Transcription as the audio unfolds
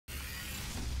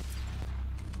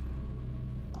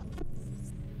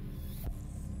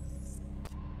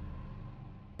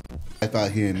Life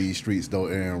out here in these streets, though,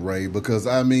 Erin Rae, because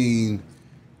I mean,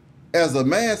 as a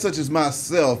man such as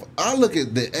myself, I look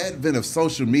at the advent of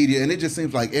social media and it just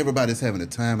seems like everybody's having the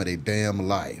time of their damn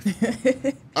life.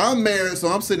 I'm married, so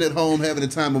I'm sitting at home having the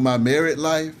time of my married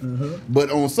life. But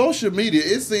on social media,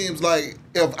 it seems like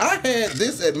if I had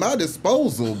this at my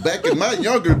disposal back in my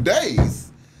younger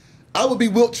days, I would be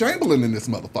Wilt Chamberlain in this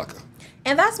motherfucker.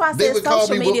 And that's why I said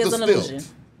social media is an illusion.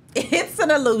 It's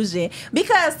an illusion.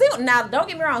 Because, now, don't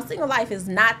get me wrong, single life is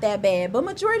not that bad. But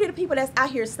majority of the people that's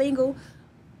out here single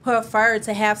prefer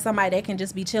to have somebody that can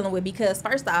just be chilling with. Because,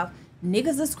 first off,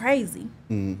 niggas is crazy.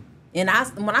 And when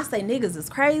I say niggas is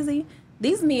crazy,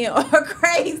 these men are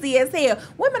crazy as hell.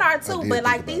 Women are too, but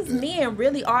like these men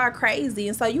really are crazy.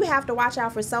 And so you have to watch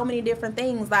out for so many different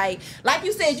things. Like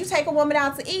you said, you take a woman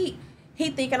out to eat,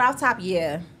 he thinking off top,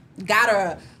 yeah, got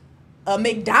her a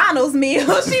McDonald's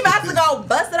meal. She about to go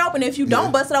bust it open. If you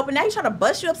don't bust it open, now you trying to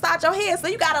bust you upside your head. So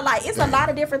you gotta it's a lot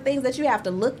of different things that you have to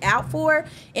look out for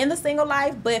in the single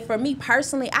life. But for me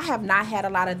personally, I have not had a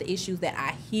lot of the issues that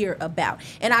I hear about.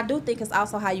 And I do think it's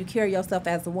also how you carry yourself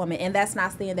as a woman. And that's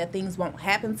not saying that things won't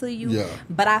happen to you. Yeah.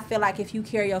 But I feel like if you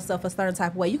carry yourself a certain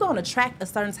type of way, you're gonna attract a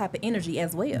certain type of energy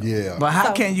as well. Yeah. But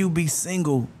how can you be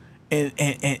single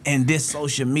in this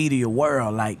social media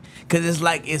world, like, cause it's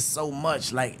like it's so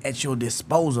much like at your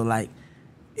disposal. Like,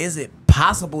 is it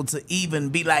possible to even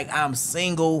be like, I'm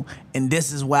single and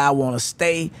this is where I want to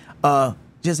stay?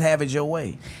 Just have it your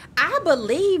way. I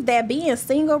believe that being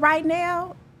single right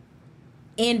now,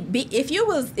 and if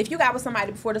you got with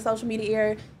somebody before the social media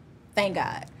era, thank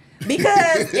God.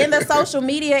 Because in the social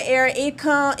media era,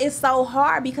 it's so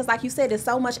hard because, like you said, there's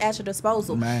so much at your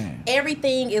disposal. Man.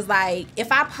 Everything is like,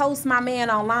 if I post my man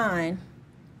online,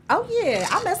 oh yeah,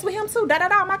 I mess with him too.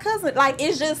 My cousin. Like,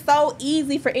 it's just so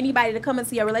easy for anybody to come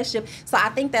into your relationship. So I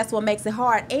think that's what makes it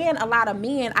hard. And a lot of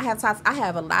men, I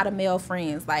have a lot of male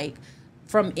friends, like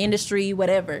from industry,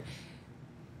 whatever.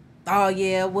 Oh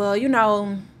yeah, well, you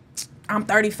know, I'm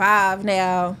 35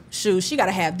 now. Shoot, she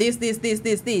gotta have this.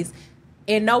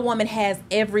 And no woman has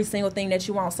every single thing that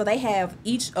you want. So they have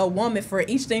a woman for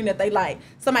each thing that they like.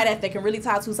 Somebody that they can really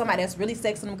talk to, somebody that's really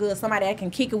sexing them good, somebody that can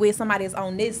kick it with, somebody that's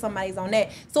on this, somebody's on that.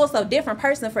 So it's a different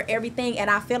person for everything. And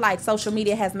I feel like social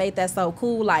media has made that so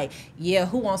cool. Like, yeah,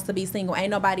 who wants to be single?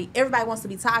 Everybody wants to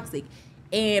be toxic.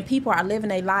 And people are living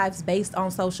their lives based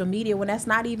on social media when that's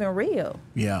not even real.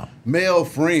 Yeah. Male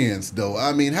friends, though.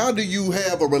 I mean, how do you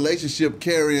have a relationship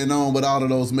carrying on with all of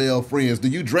those male friends? Do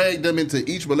you drag them into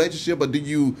each relationship, or do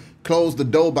you close the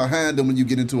door behind them when you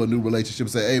get into a new relationship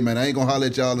and say, hey, man, I ain't going to holler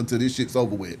at y'all until this shit's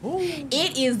over with?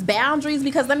 It is boundaries,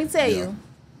 because let me tell you,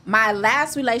 my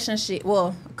last relationship,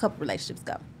 well, a couple relationships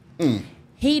ago,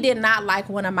 he did not like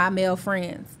one of my male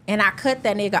friends. And I cut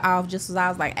that nigga off just as I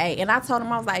was like, hey. And I told him,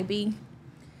 I was like, B,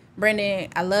 Brendan,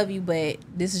 I love you, but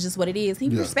this is just what it is. He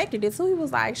respected it, so he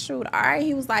was like, shoot, all right.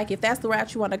 He was like, if that's the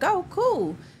route you want to go,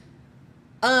 cool.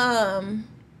 Me and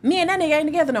that nigga ain't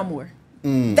together no more.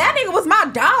 That nigga was my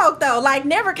dog, though. Like,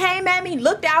 never came at me,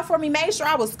 looked out for me, made sure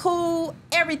I was cool,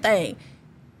 everything.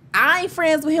 I ain't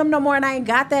friends with him no more, and I ain't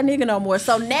got that nigga no more.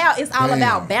 So now it's all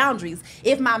about boundaries.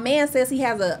 If my man says he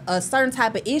has a certain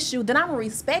type of issue, then I'm going to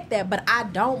respect that. But I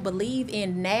don't believe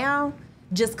in now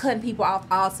just cutting people off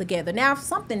altogether. Now, if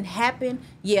something happened,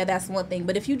 yeah, that's one thing.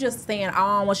 But if you just saying,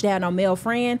 I don't want you to have no male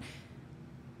friend,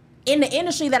 in the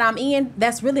industry that I'm in,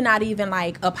 that's really not even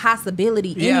like a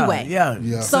possibility anyway.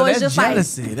 Yeah. So it's just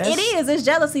jealousy. Like, it's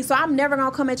jealousy. So I'm never going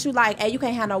to come at you like, hey, you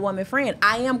can't have no woman friend.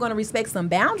 I am going to respect some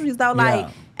boundaries, though. Like,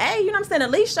 hey, you know what I'm saying?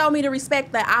 At least show me the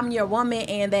respect that I'm your woman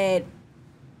and that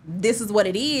this is what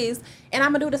it is. And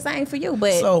I'm going to do the same for you.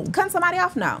 But cutting somebody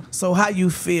off, no. So how you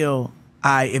feel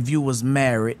if you was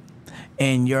married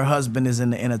and your husband is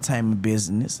in the entertainment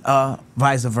business,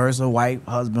 vice versa, white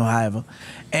husband, however,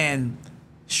 and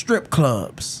strip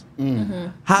clubs.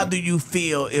 How do you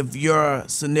feel if your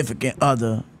significant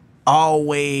other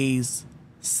always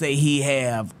say he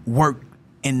have worked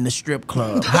in the strip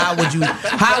club? How would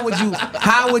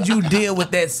you deal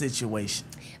with that situation?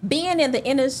 Being in the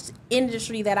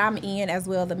industry that I'm in, as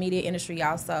well, the media industry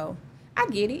also, I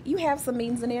get it. You have some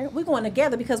meetings in there. We're going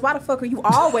together, because why the fuck are you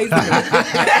always doing it? Always.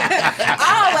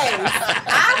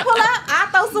 I pull up, I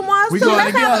throw some ones too.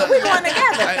 We're going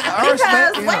together.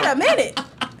 Because, wait a minute.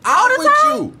 All the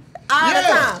time? All the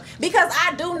time. Because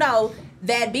I do know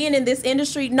that being in this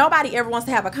industry, nobody ever wants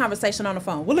to have a conversation on the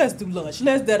phone. Well, let's do lunch.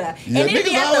 Let's do that. Yeah, and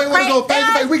niggas always want to go face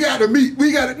to face. We got to meet.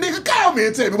 Nigga, call me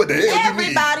and tell me what the hell you mean.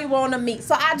 Everybody want to meet.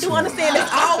 So I do understand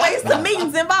there's always some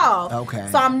meetings involved. Okay.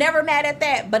 So I'm never mad at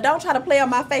that. But don't try to play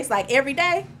on my face like every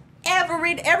day.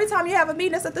 Every time you have a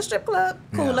meeting that's at the strip club,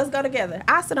 cool, let's go together.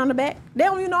 I sit on the back. They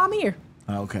don't even know I'm here.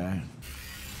 Okay.